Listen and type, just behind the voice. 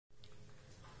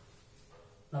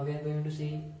Now we are going to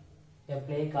see a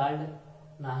play called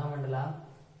Nagamandala.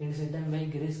 It is written by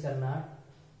Girish Karnad.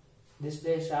 This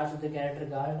play starts with a character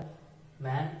called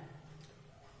Man.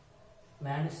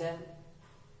 Man is a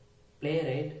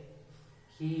playwright.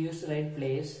 He used to write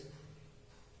plays.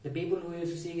 The people who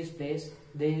used to see his plays,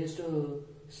 they used to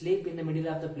sleep in the middle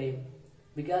of the play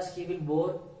because he will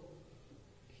bore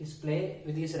his play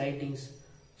with his writings.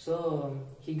 So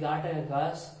he got a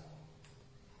curse.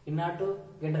 In order to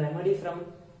get a remedy from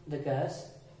the curse,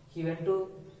 he went to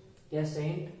a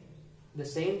saint. The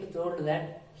saint told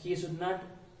that he should not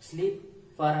sleep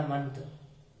for a month.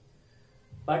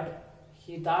 But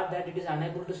he thought that it is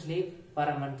unable to sleep for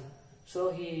a month.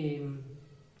 So he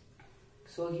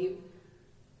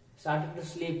started to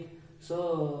sleep.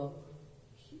 So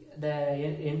the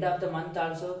end of the month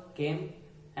also came,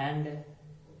 and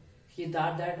he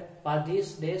thought that for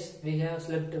these days we have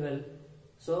slept well.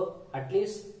 So at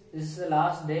least this is the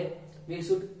last day. We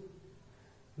should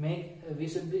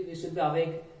be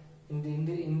awake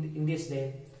in this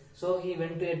day. So he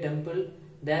went to a temple.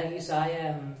 There he saw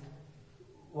a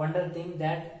wonder thing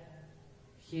that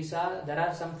he saw there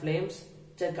are some flames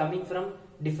which are coming from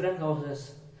different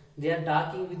houses. They are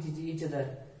talking with each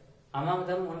other. Among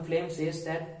them, one flame says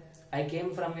that I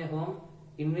came from a home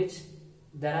in which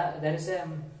there are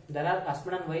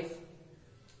husband and wife.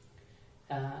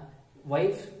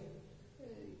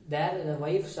 The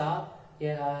wife saw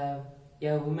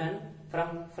a woman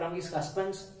from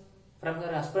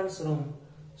her husband's room.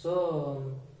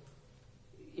 So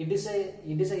it is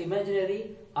a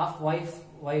imaginary of wife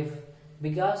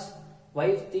because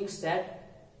wife thinks that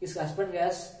her husband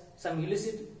has some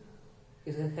illicit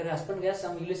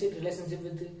relationship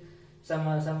with some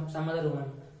other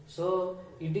woman. So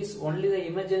it is only the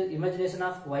imagination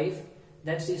of wife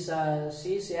that sees a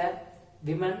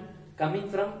woman coming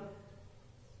from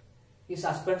his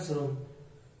husband's room.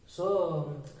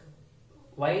 So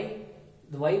while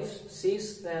the wife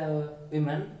sees the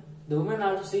woman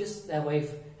also sees the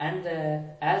wife, and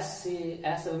as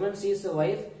the woman sees the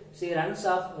wife, she runs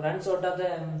out of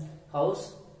the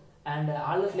house, and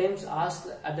all the flames ask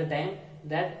at the time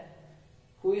that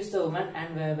who is the woman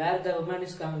and where the woman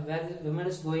is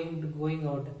going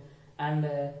out. And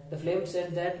the flame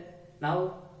said that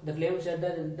now the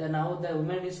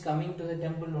woman is coming to the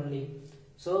temple only.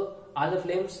 So all the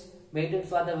flames waited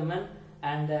for the woman,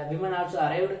 and the women also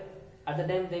arrived. At the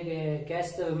time they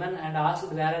catch the woman and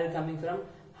asked where are you coming from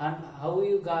and how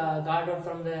you got out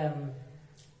from the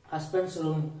husband's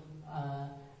room.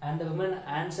 And the woman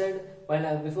answered,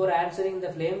 while before answering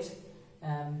the flames,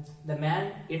 the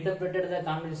man interpreted the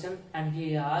conversation and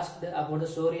he asked about the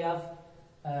story of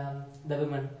the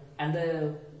woman, and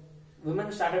the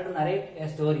woman started to narrate a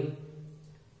story.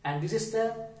 And this is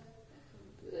the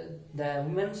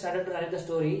woman started to narrate the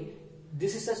story.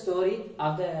 This is the story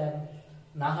of the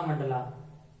Nagamandala.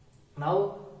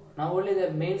 Now only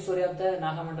the main story of the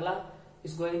Nagamandala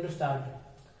is going to start.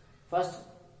 First,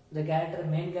 the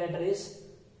main character is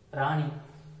Rani.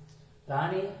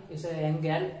 Rani is a young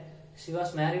girl. She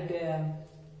was married to a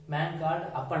man called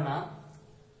Appanna.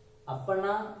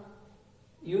 Appanna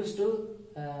used to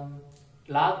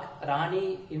lock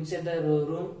Rani inside the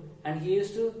room, and he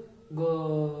used to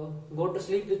go to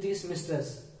sleep with his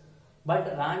mistress.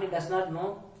 But Rani does not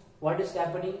know what is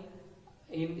happening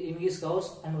in his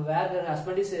house and where her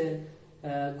husband is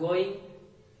going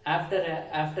after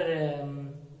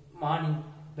morning.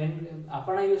 When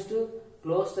Appanna used to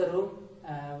close the room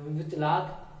with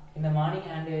lock in the morning,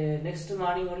 and next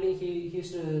morning only he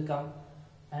used to come,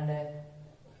 and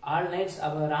all nights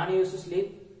Rani used to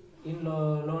sleep in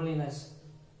loneliness.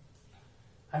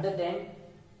 At the time,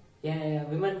 a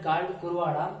woman called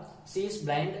Kurvada, she is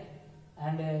blind,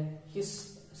 and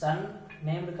his son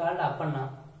named called Appanna.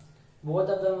 Both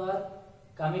of them were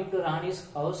coming to Rani's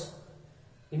house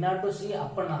in order to see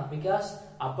Appanna, because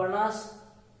Appanna's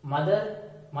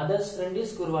mother's friend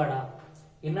is Kurvada.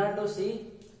 In order to see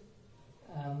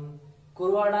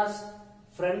Kurvada's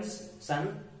friend's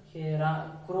son,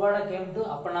 Kurvada came to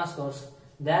Appanna's house.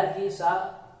 There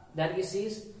he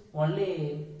sees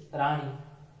only Rani,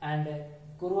 and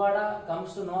Kurvada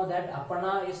comes to know that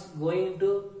Appanna is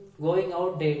going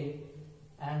out daily,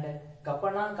 and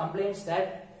Appanna complains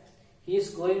that he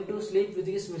is going to sleep with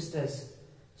his mistress.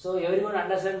 So everyone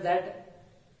understands that.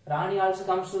 Rani also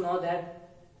comes to know that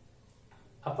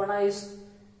Appanna is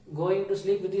going to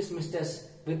sleep with his mistress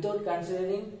without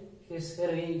considering her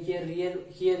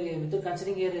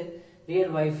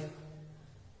real wife.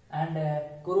 And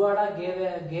Kurvada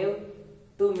gave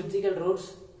two mythical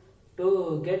routes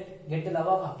to get the love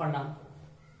of Appanna.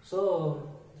 So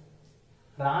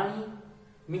Rani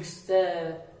mixed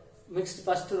the mixed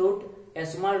first root, a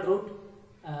small root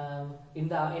in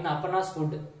Aparna's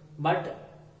food, but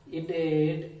it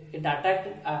attacked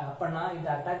Aparna. It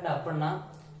attacked Aparna.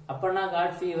 Aparna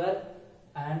got fever,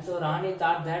 and so Rani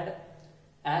thought that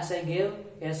as I gave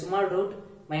a small root,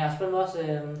 my husband was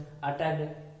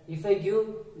attacked. If I give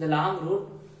the long root,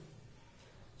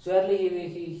 surely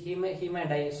he may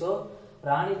die. So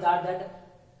Rani thought that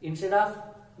instead of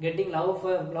getting love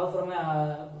from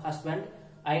my husband,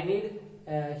 I need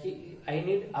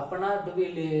Aparna to be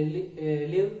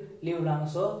live long.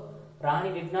 So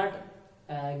Rani did not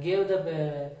give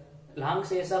the long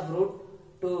size of root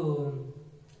to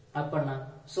Aparna.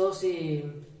 So she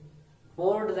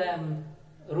poured the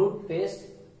root paste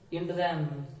into the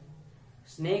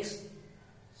snake's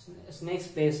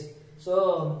place.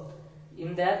 So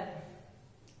in that,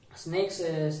 snake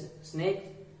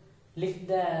licked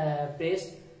the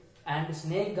paste, and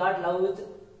snake got love with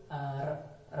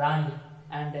Rani,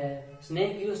 and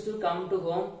snake used to come to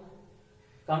home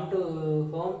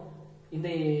in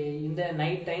the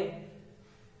night time,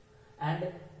 and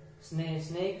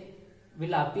snake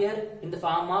will appear in the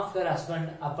form of her husband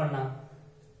Aparna.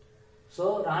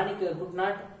 So Rani could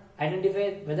not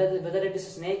identify whether it is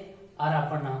a snake or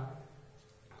Aparna.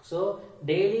 So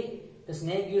daily the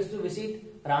snake used to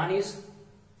visit Rani's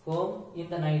home in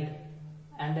the night,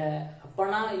 and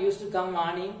Aparna used to come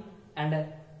morning, and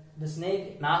the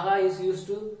snake Naga used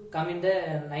to come in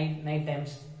the night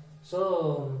times.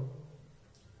 So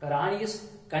Rani is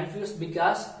confused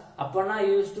because Aparna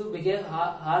used to behave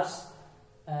harsh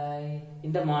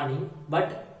in the morning,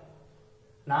 but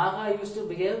Naga used to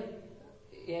behave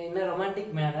in a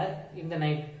romantic manner in the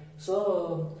night.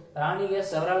 So Rani has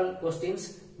several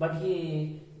questions, but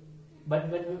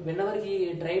whenever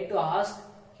he tried to ask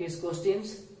his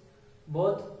questions,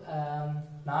 both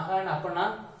Naga and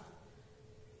Aparna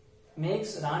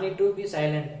makes Rani to be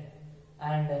silent,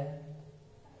 and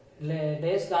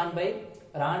days gone by,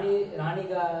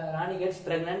 Rani gets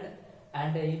pregnant,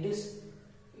 and it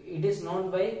is known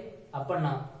by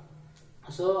Aparna.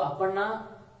 So Aparna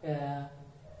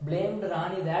blamed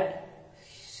Rani that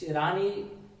Rani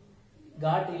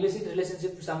got illicit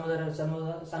relationship with some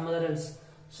other else.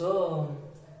 So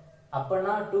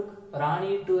Aparna took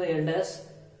Rani to the elders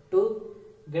to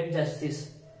get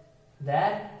justice.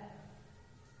 There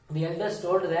the elders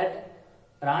told that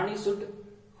Rani should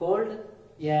hold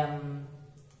a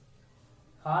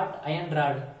hot iron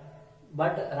rod,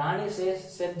 but Rani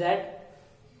said that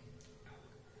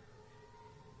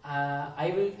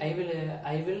I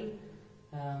will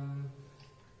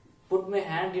put my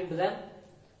hand into the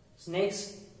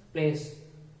snake's place.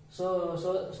 So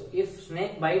if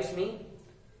snake bites me,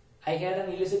 I had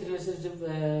an illicit relationship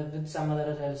with some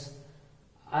other else,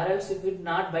 or else if it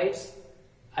not bites,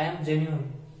 I am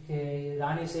genuine.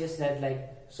 Rani says that like.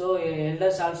 So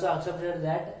elders also accepted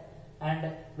that,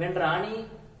 and when Rani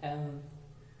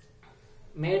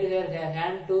made her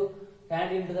hand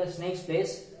into the snake's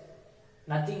place,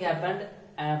 nothing happened.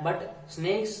 But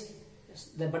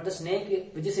the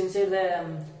snake which is inside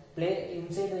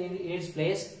its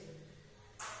place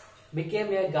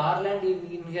became a garland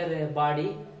in her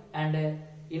body, and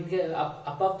in her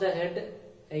above the head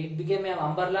it became an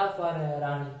umbrella for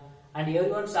Rani, and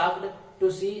everyone shocked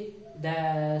to see the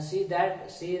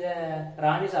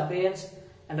Rani's appearance,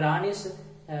 and Rani is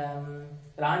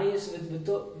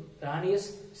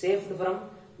saved from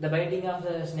the biting of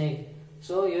the snake.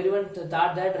 So everyone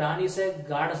thought that Rani is a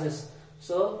goddess.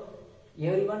 So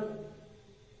everyone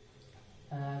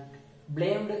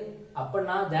blamed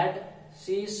Aparna that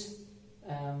she is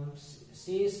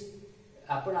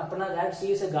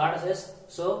a goddess.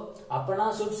 So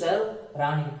Aparna should serve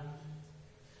Rani.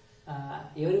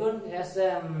 Everyone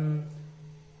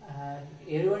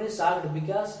is shocked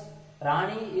because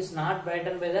Rani is not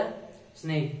bitten by the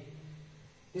snake.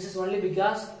 This is only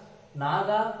because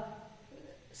Naga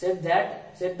said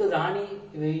to Rani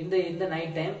in the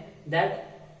night time that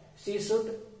she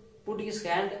should put his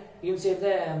hand inside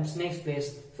the snake's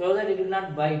place so that it will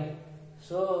not bite.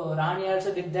 So Rani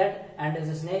also did that, and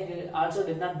the snake also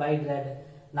did not bite that.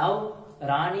 Now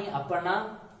Rani,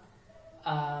 Aparna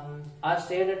are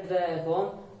stayed at the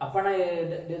home. Aparna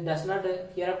does not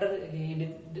hereafter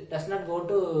does not go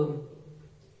to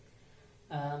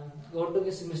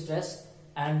his mistress,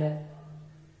 and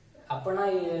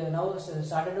Aparna now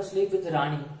started to sleep with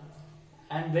Rani.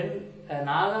 And when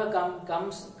Naga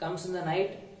comes in the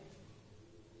night,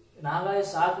 Naga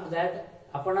is shocked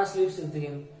that Aparna sleeps with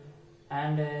him,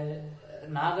 and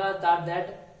Naga thought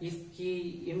that if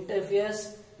he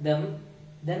interferes them,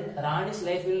 then Rani's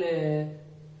life will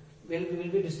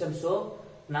be disturbed. So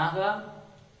Naga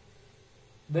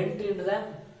went into the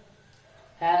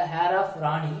hair of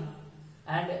Rani,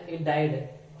 and it died.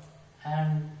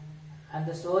 And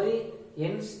the story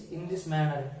ends in this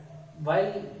manner.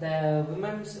 While the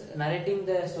women's narrating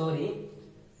the story,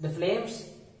 the flames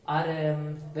are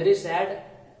very sad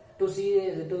to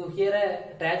hear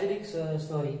a tragic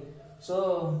story.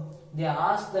 So they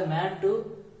ask the man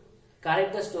to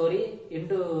correct the story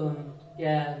into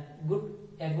a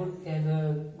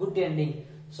good ending.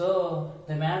 So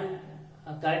the man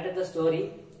corrected the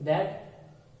story that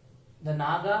the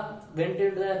Naga went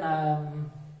into the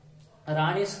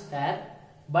Rani's hair,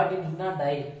 but it did not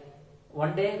die.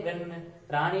 One day when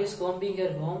Rani is combing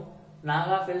her home,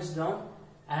 Naga falls down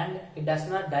and it does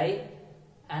not die.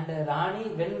 And Rani,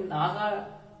 when Naga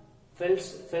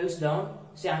falls down,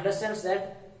 she understands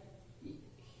that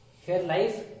her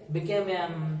life became a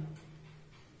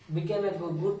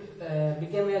good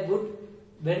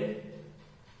when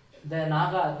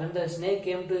the snake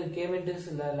came into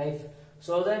his life.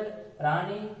 So that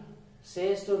Rani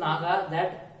says to Naga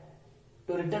that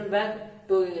to return back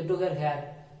to her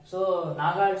hair. So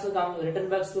Naga also return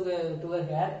back to her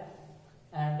hair,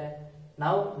 and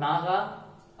now Naga,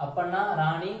 Appanna,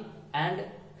 Rani, and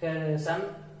her son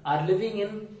are living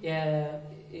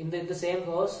in the same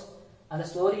house, and the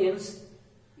story ends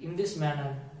in this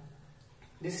manner.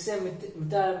 This is a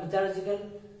mythological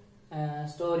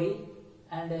story,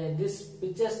 and this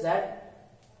pictures that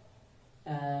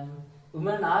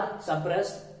women are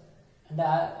suppressed, and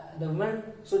the women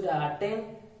should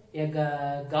attain a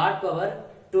god power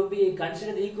to be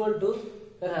considered equal to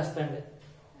her husband.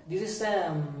 This is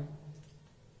the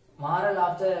moral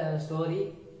of the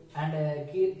story, and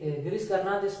Girish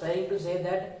Karnad is trying to say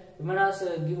that women are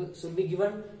should be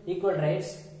given equal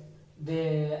rights.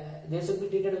 They should be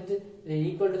treated with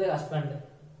equal to their husband.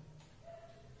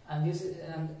 And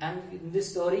in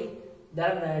this story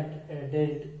there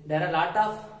are a lot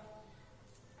of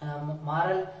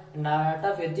moral and a lot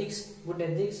of ethics, good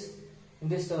ethics in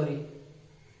this story.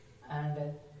 And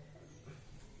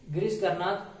Girish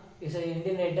Karnad is an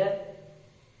Indian writer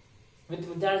with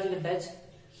mythological touch.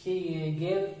 He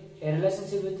gave a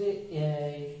relationship with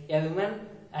a woman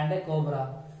and a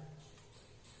cobra.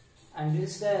 And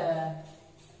this is the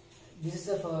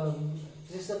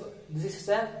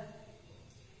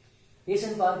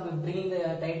reason for bringing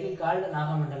the title called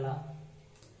Nagamandala.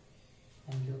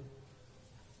 Thank you.